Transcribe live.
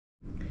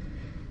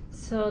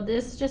So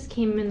this just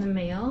came in the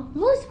mail.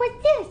 Moose,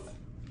 what's this?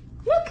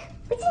 Look,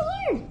 what's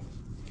in here?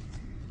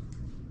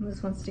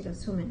 Moose wants to go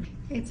swimming.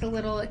 It's a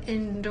little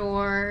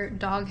indoor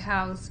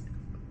doghouse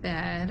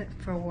bed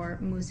for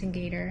Moose and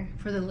Gator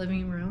for the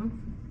living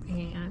room.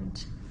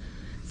 And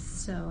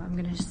so I'm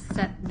gonna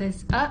set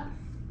this up.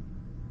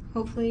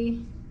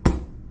 Hopefully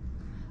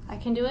I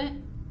can do it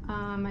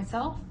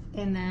myself,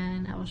 and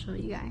then I will show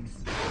you guys.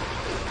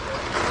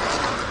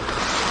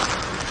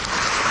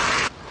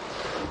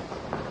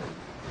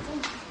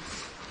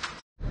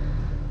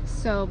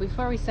 So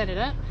before we set it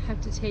up, I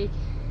have to take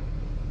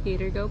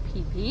Gator go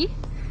pee-pee.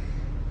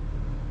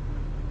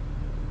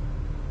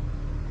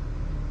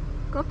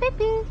 Go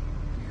pee-pee.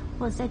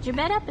 We'll set your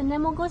bed up and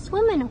then we'll go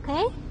swimming,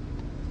 okay?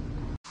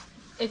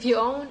 If you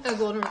own a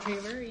golden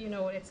retriever, you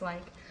know what it's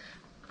like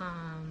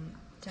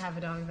to have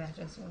a dog that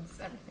just wants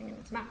everything in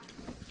its mouth.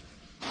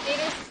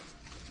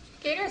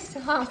 Gator's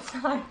still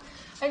outside.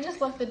 I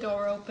just left the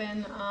door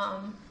open.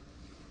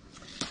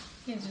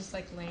 He's just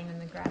like laying in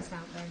the grass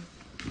out there.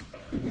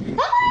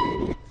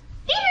 Gator!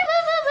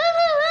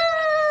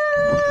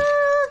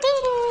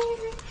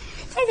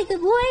 That's a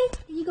good boy.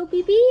 Did you go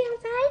pee-pee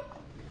outside?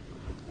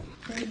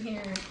 Right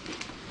here.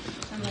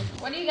 I'm like,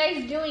 what are you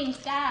guys doing?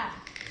 Stop.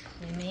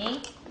 Gimme.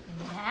 And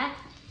that.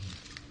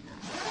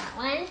 That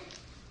one.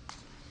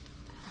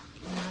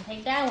 And I'll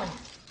take that one.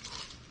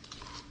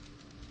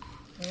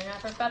 You're not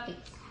for puppies.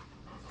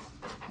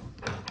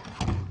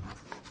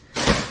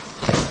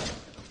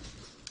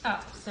 Oh,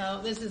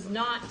 so this is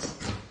not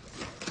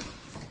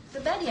the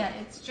bed yet.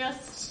 It's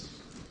just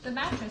the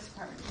mattress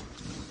part.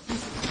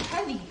 This is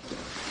heavy.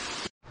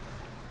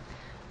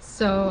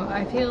 So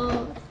I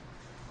feel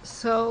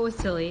so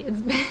silly.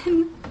 It's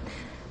been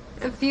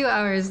a few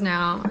hours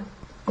now,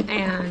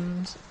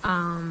 and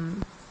I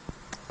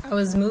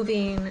was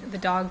moving the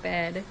dog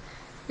bed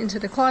into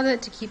the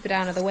closet to keep it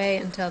out of the way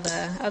until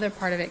the other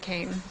part of it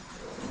came.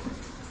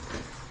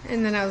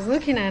 And then I was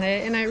looking at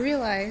it and I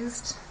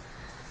realized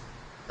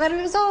that it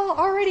was all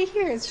already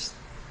here. It's just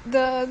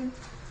the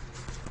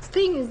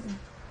thing is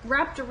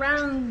wrapped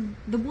around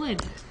the wood.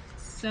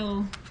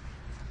 So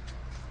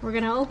we're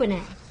gonna open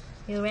it.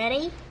 You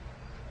ready?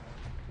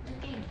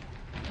 Okay.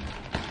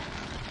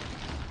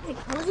 Is it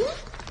cozy?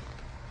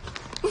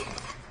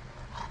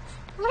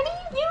 What are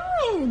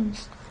you doing?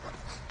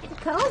 It's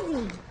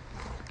cozy.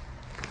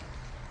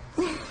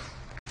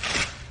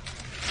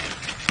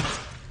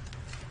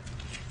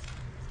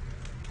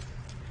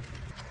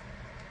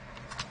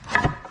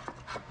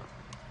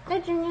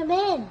 What's in your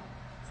bed?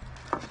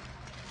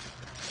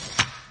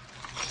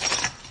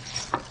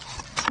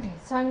 Okay,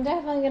 so I'm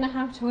definitely gonna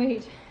have to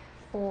wait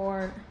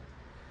for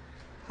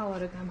Paolo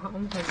to come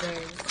home because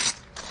there's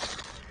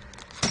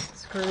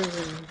screws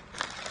and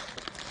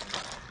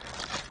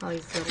all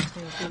these little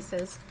tiny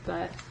pieces.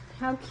 But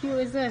how cute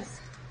is this?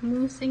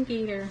 Moose and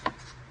Gator.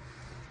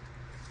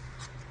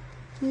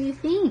 What do you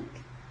think?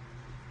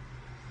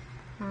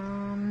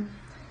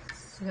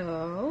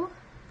 So,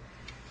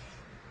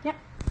 yep.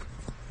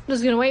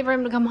 Just gonna wait for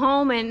him to come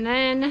home and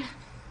then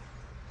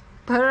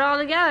put it all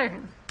together.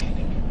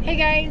 Hey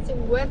guys,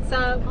 what's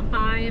up?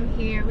 I am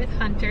here with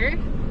Hunter.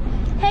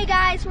 Hey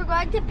guys, we're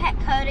going to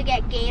Petco to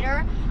get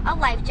Gator a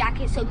life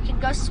jacket so we can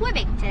go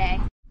swimming today.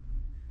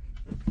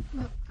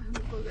 Oh, I have a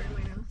booger in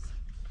my nose.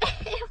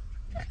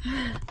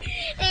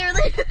 They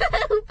really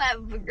have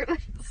a booger.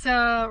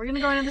 So we're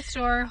gonna go into the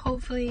store.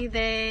 Hopefully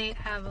they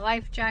have a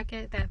life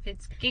jacket that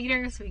fits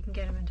Gator so we can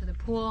get him into the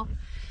pool.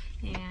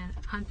 And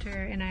Hunter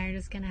and I are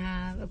just gonna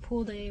have a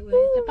pool day with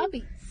the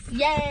puppies.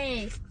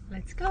 Yay!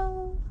 Let's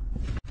go.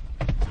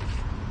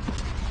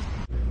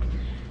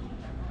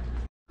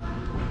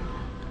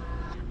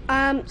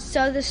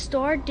 So the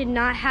store did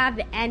not have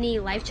any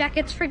life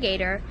jackets for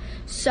Gator,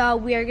 so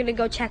we are gonna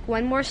go check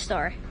one more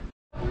store.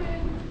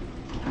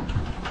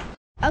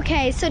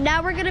 Okay, so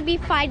now we're gonna be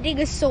finding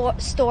a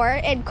store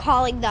and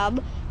calling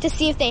them to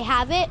see if they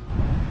have it.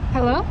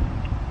 Hello?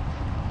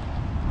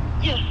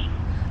 Yes.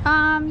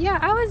 Yeah,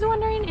 I was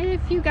wondering if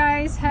you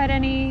guys had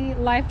any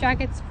life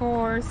jackets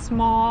for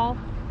small,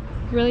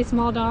 really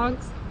small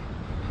dogs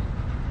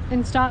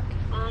in stock.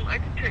 I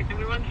can check. Give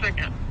me 1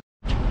 second.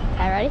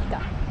 Okay, ready? Go.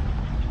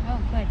 Oh,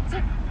 good.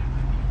 Sit.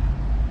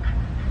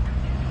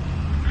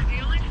 The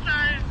only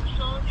size the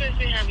phone says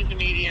they have is a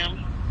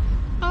medium.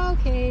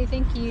 Okay,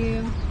 thank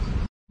you.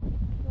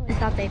 I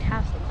thought they'd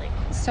have something.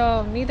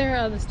 So neither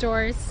of the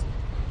stores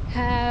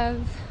have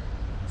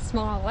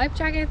small life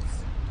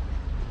jackets.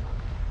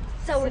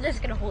 So we're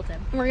just gonna hold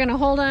him. We're gonna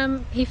hold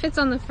him. He fits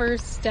on the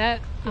first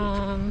step.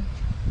 Yeah,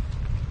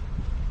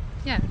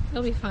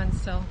 it'll be fun.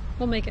 So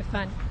we'll make it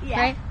fun, Yeah.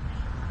 right?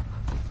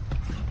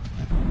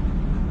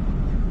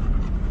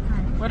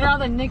 What are all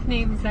the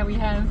nicknames that we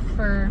have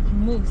for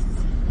Moose?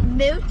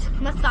 Moot,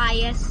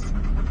 Matthias,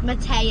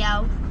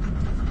 Mateo,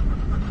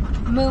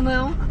 Moo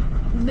Moo,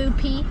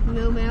 Moopy,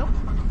 Moo Moo,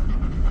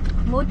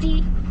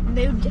 Mooti,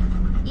 Mood,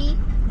 E,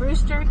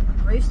 Brewster,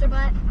 Rooster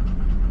Butt,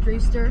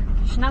 Brewster,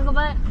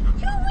 Snugglebutt.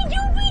 Joopy,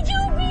 Joopy,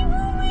 Joopy,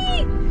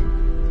 Joopy.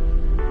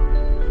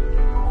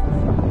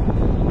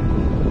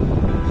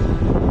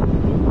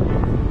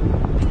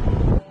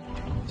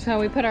 So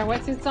we put our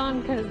wetsuits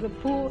on because the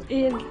pool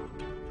is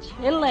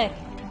chilly.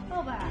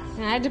 Oh, bad.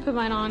 And I had to put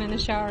mine on in the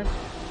shower.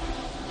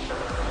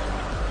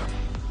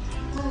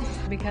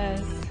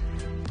 Because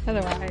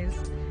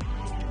otherwise,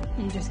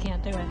 you just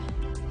can't do it.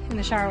 And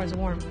the shower was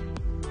warm.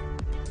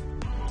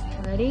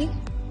 Ready?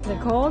 Is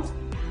it cold?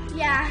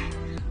 Yeah.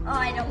 Oh,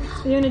 I don't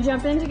know. You gonna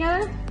jump in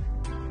together?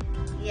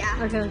 Yeah.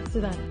 Okay, let's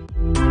do that.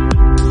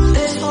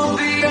 This will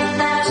be your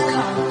last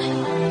call.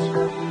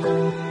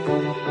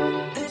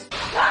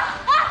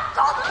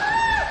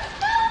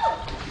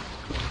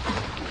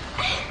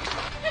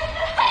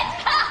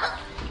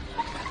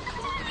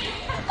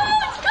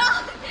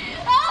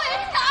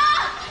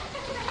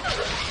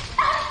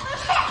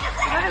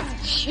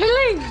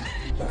 Chilling!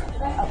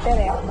 Oh, there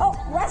they are. Oh,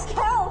 let's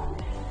go!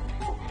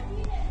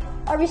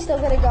 Are we still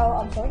gonna go?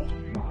 I'm sorry.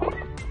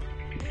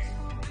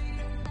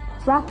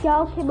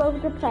 Raphael came over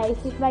to play.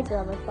 She's my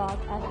grandma's dog,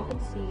 as you can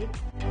see.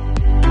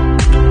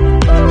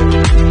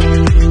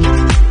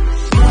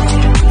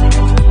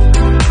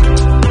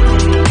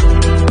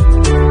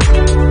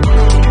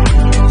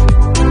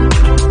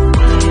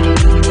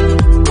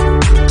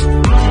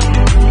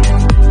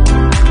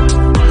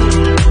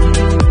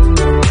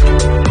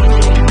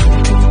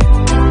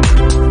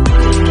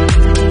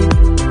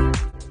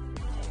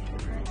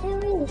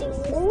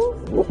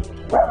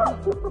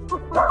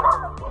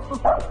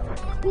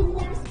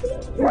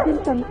 You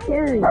think I'm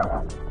scary?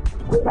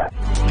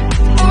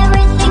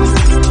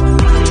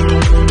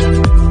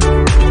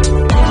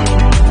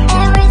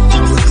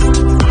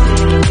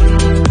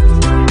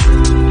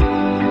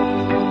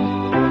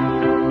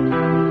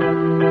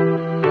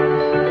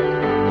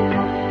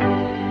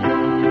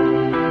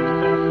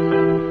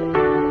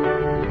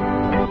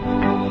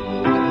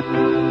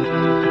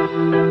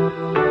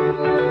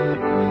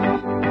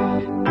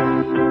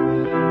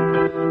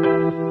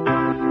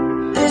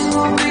 This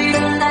will be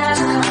your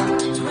last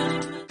call.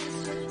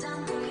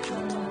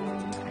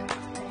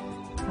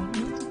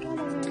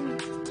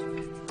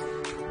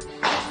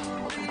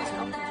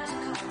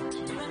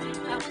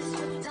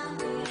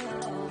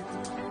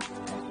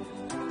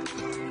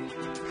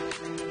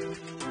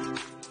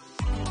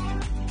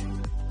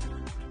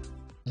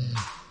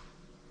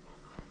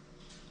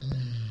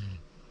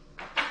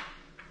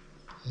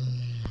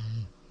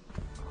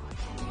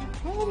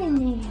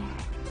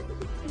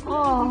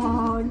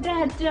 Oh,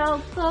 that's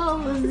so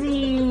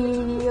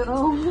cozy.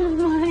 Oh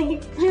my